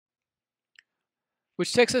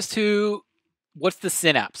Which takes us to what's the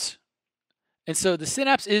synapse? And so the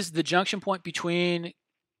synapse is the junction point between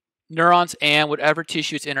neurons and whatever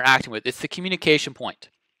tissue it's interacting with. It's the communication point.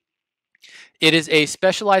 It is a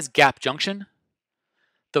specialized gap junction.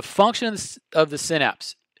 The function of the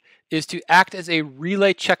synapse is to act as a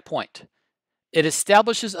relay checkpoint. It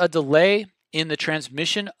establishes a delay in the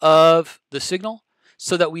transmission of the signal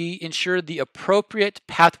so that we ensure the appropriate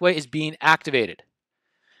pathway is being activated.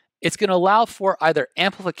 It's going to allow for either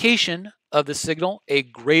amplification of the signal, a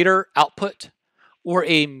greater output, or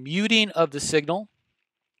a muting of the signal,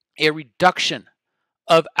 a reduction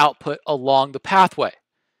of output along the pathway.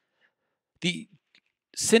 The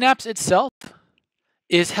synapse itself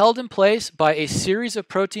is held in place by a series of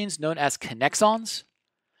proteins known as connexons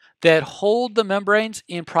that hold the membranes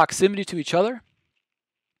in proximity to each other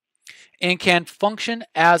and can function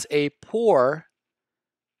as a pore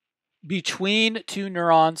between two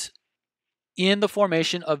neurons in the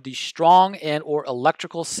formation of the strong and or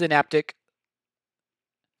electrical synaptic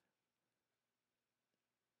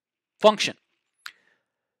function.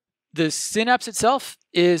 The synapse itself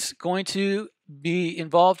is going to be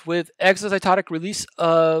involved with exocytotic release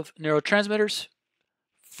of neurotransmitters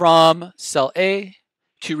from cell A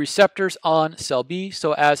to receptors on cell B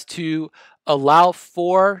so as to allow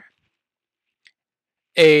for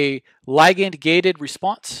a ligand-gated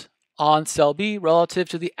response on cell B relative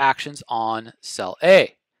to the actions on cell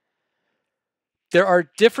A. There are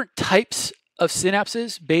different types of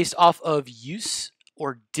synapses based off of use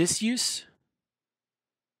or disuse.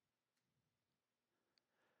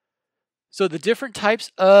 So the different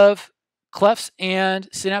types of clefts and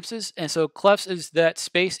synapses, and so clefts is that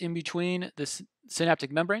space in between the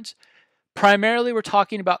synaptic membranes. Primarily, we're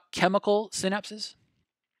talking about chemical synapses.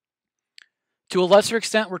 To a lesser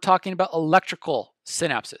extent, we're talking about electrical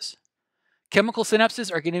synapses. Chemical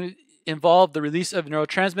synapses are going to involve the release of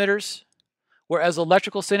neurotransmitters, whereas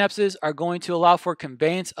electrical synapses are going to allow for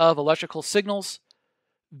conveyance of electrical signals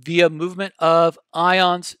via movement of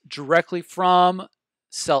ions directly from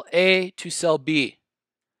cell A to cell B.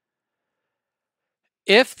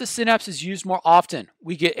 If the synapse is used more often,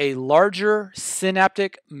 we get a larger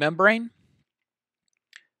synaptic membrane.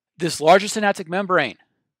 This larger synaptic membrane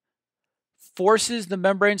forces the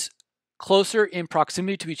membranes closer in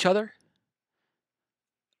proximity to each other.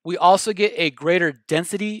 We also get a greater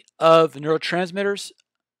density of neurotransmitters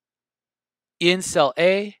in cell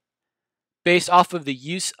A based off of the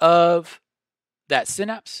use of that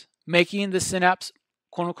synapse, making the synapse,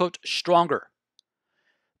 quote unquote, stronger.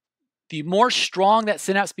 The more strong that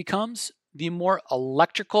synapse becomes, the more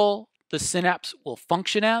electrical the synapse will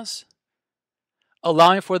function as,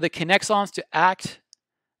 allowing for the connexons to act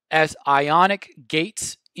as ionic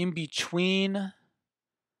gates in between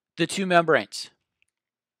the two membranes.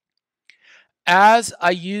 As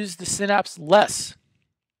I use the synapse less,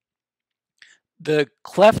 the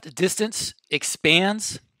cleft distance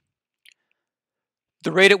expands.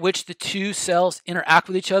 The rate at which the two cells interact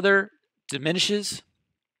with each other diminishes.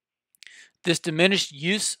 This diminished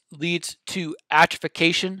use leads to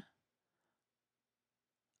atrophication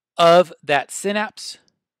of that synapse.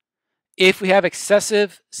 If we have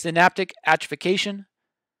excessive synaptic atrophication,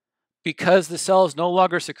 because the cell is no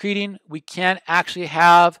longer secreting, we can actually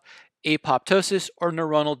have apoptosis or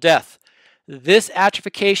neuronal death. This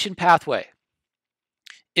atrophication pathway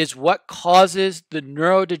is what causes the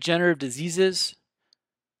neurodegenerative diseases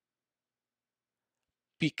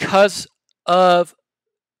because of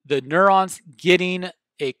the neurons getting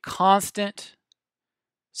a constant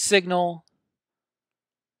signal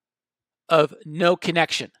of no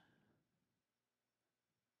connection.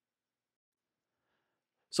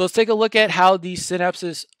 So let's take a look at how these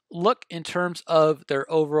synapses look in terms of their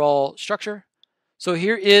overall structure. So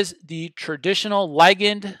here is the traditional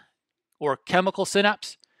ligand or chemical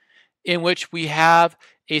synapse, in which we have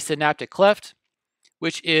a synaptic cleft,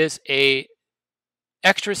 which is a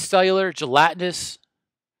extracellular gelatinous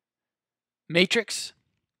matrix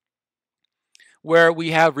where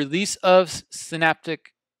we have release of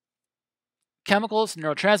synaptic chemicals,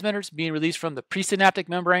 neurotransmitters being released from the presynaptic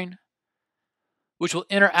membrane, which will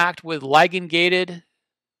interact with ligand-gated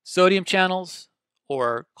sodium channels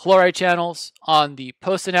or chloride channels on the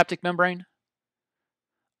postsynaptic membrane,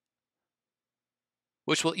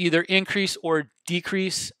 which will either increase or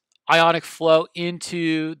decrease ionic flow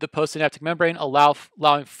into the postsynaptic membrane,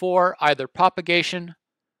 allowing for either propagation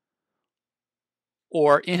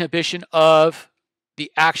or inhibition of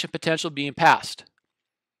the action potential being passed.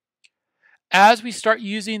 As we start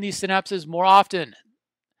using these synapses more often,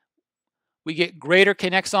 we get greater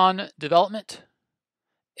connexon development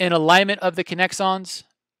and alignment of the connexons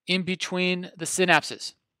in between the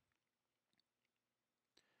synapses.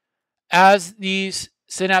 As these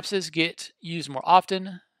synapses get used more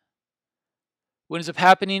often, what ends up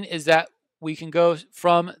happening is that we can go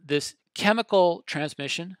from this chemical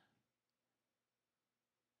transmission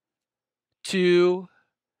to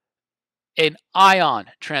an ion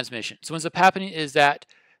transmission. So what ends up happening is that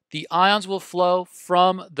the ions will flow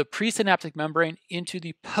from the presynaptic membrane into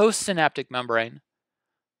the postsynaptic membrane,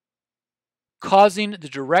 causing the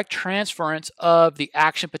direct transference of the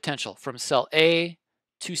action potential from cell A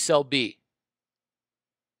to cell B.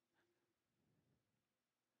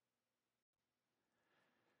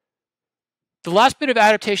 The last bit of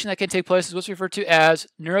adaptation that can take place is what's referred to as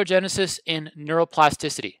neurogenesis and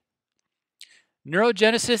neuroplasticity.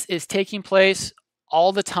 Neurogenesis is taking place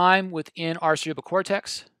all the time within our cerebral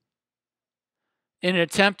cortex in an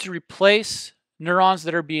attempt to replace neurons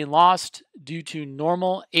that are being lost due to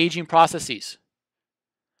normal aging processes.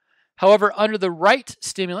 However, under the right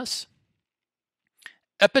stimulus,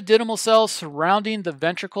 epididymal cells surrounding the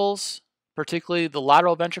ventricles, particularly the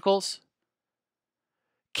lateral ventricles,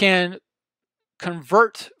 can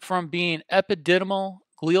convert from being epididymal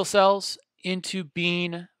glial cells into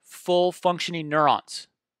being full functioning neurons.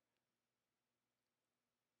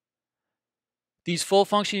 These full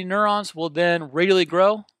functioning neurons will then radially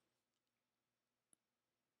grow,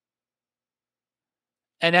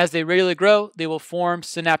 and as they radially grow, they will form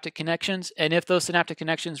synaptic connections, and if those synaptic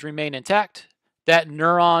connections remain intact, that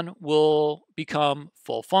neuron will become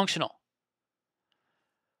full functional.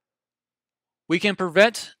 We can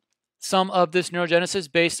prevent some of this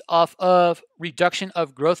neurogenesis based off of reduction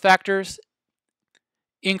of growth factors,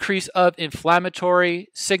 increase of inflammatory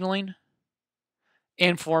signaling,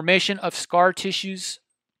 and formation of scar tissues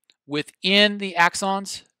within the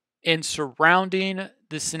axons and surrounding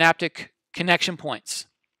the synaptic connection points.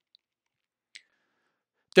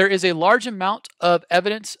 There is a large amount of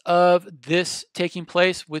evidence of this taking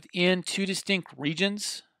place within two distinct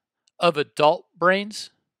regions of adult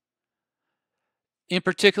brains, in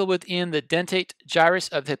particular within the dentate gyrus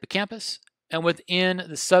of the hippocampus and within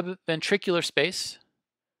the subventricular space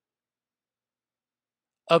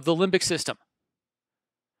of the limbic system.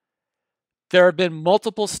 There have been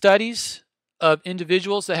multiple studies of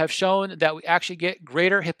individuals that have shown that we actually get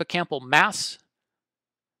greater hippocampal mass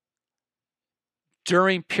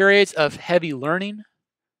during periods of heavy learning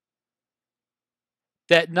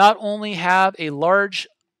that not only have a large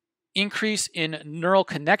increase in neural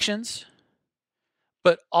connections,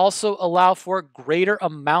 but also allow for greater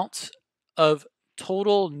amounts of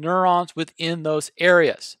total neurons within those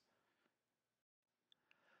areas.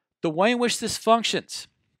 The way in which this functions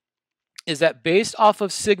is that based off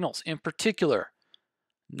of signals, in particular,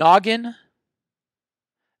 noggin,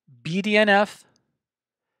 BDNF,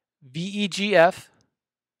 VEGF,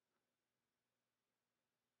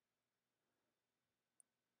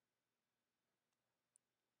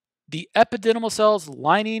 the epididymal cells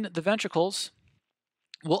lining the ventricles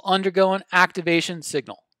will undergo an activation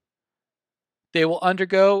signal. They will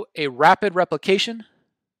undergo a rapid replication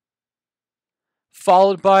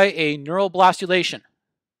followed by a neuroblastulation.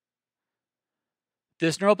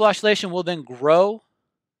 This neuroblastulation will then grow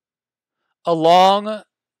along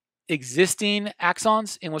existing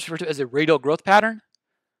axons in what's referred to as a radial growth pattern.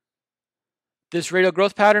 This radial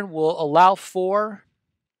growth pattern will allow for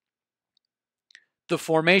the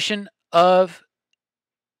formation of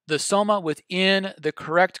the soma within the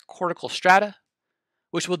correct cortical strata,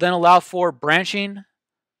 which will then allow for branching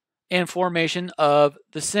and formation of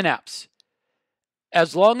the synapse.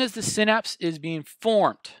 As long as the synapse is being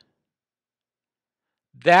formed,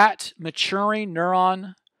 that maturing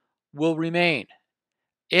neuron will remain.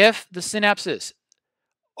 If the synapses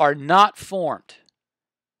are not formed,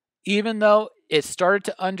 even though it started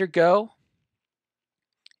to undergo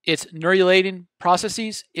its neurulating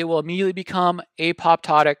processes, it will immediately become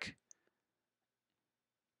apoptotic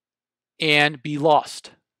and be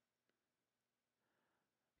lost.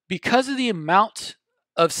 Because of the amount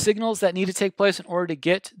of signals that need to take place in order to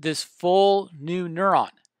get this full new neuron,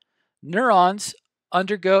 neurons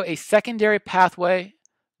undergo a secondary pathway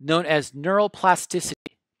known as neuroplasticity.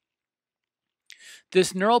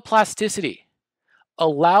 This neuroplasticity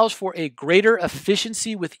allows for a greater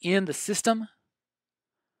efficiency within the system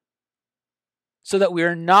so that we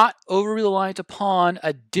are not over-reliant upon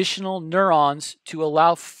additional neurons to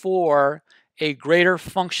allow for a greater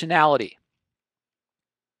functionality.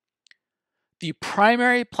 The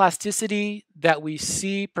primary plasticity that we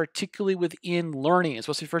see, particularly within learning, is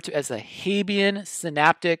what's referred to as the Hebbian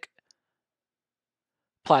synaptic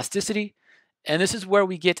plasticity. And this is where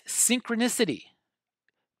we get synchronicity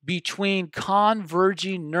between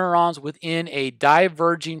converging neurons within a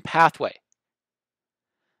diverging pathway.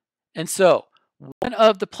 And so, one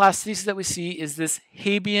of the plasticities that we see is this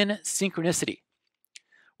Hebbian synchronicity.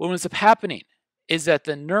 What ends up happening is that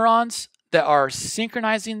the neurons that are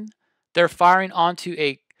synchronizing their firing onto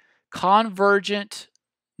a convergent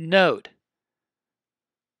node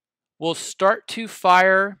will start to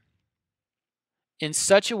fire in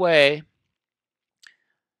such a way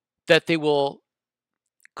that they will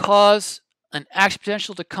cause an action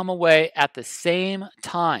potential to come away at the same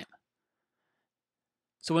time.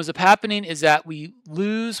 So what ends up happening is that we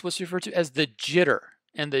lose what's referred to as the jitter.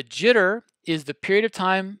 And the jitter is the period of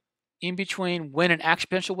time in between when an action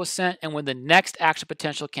potential was sent and when the next action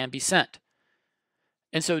potential can be sent.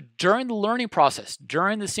 And so during the learning process,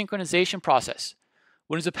 during the synchronization process,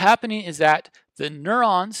 what ends up happening is that the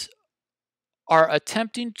neurons are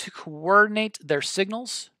attempting to coordinate their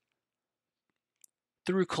signals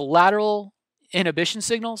through collateral inhibition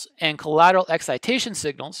signals and collateral excitation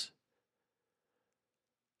signals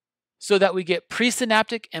so that we get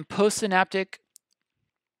presynaptic and postsynaptic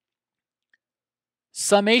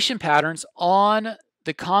summation patterns on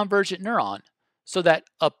the convergent neuron, so that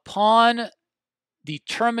upon the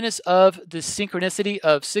terminus of the synchronicity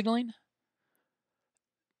of signaling,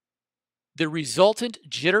 the resultant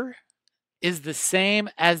jitter is the same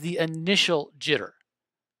as the initial jitter.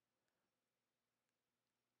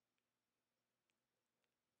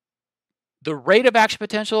 The rate of action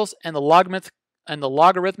potentials and the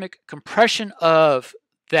logarithmic compression of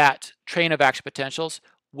that train of action potentials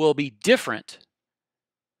will be different,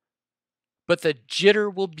 but the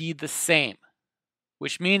jitter will be the same,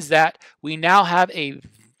 which means that we now have a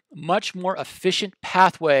much more efficient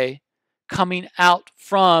pathway coming out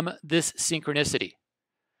from this synchronicity.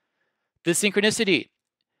 The synchronicity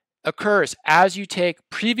occurs as you take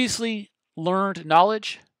previously learned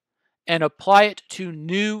knowledge and apply it to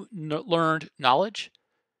new learned knowledge.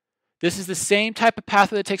 This is the same type of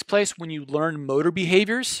pathway that takes place when you learn motor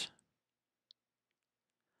behaviors,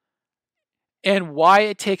 and why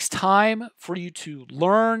it takes time for you to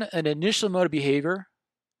learn an initial motor behavior.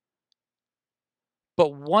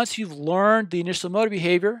 But once you've learned the initial motor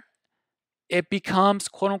behavior, it becomes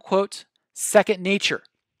quote unquote second nature.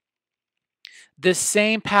 This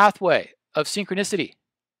same pathway of synchronicity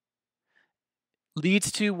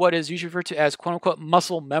leads to what is usually referred to as quote unquote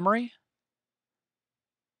muscle memory.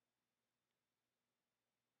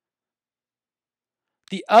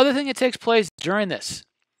 The other thing that takes place during this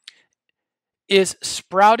is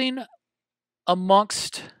sprouting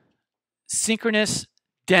amongst synchronous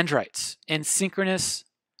dendrites and synchronous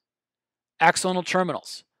axonal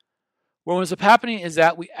terminals. What ends up happening is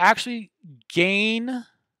that we actually gain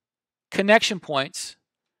connection points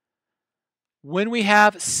when we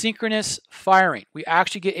have synchronous firing. We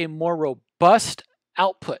actually get a more robust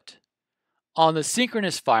output on the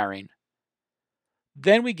synchronous firing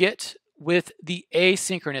than we get with the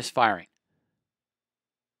asynchronous firing.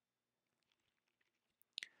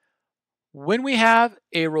 When we have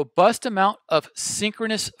a robust amount of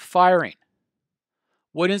synchronous firing,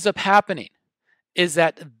 what ends up happening is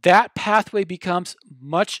that that pathway becomes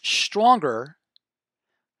much stronger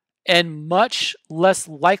and much less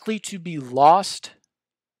likely to be lost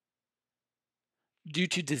due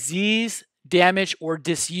to disease, damage, or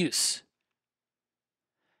disuse.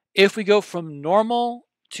 If we go from normal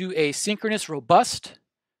to a synchronous robust,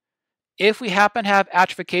 if we happen to have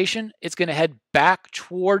atrophication, it's going to head back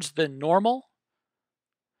towards the normal.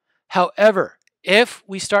 However, if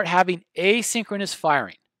we start having asynchronous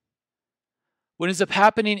firing, what ends up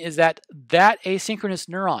happening is that that asynchronous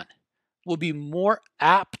neuron will be more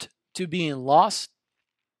apt to being lost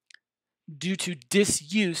due to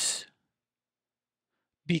disuse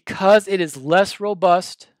because it is less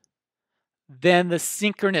robust than the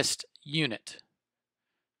synchronous unit.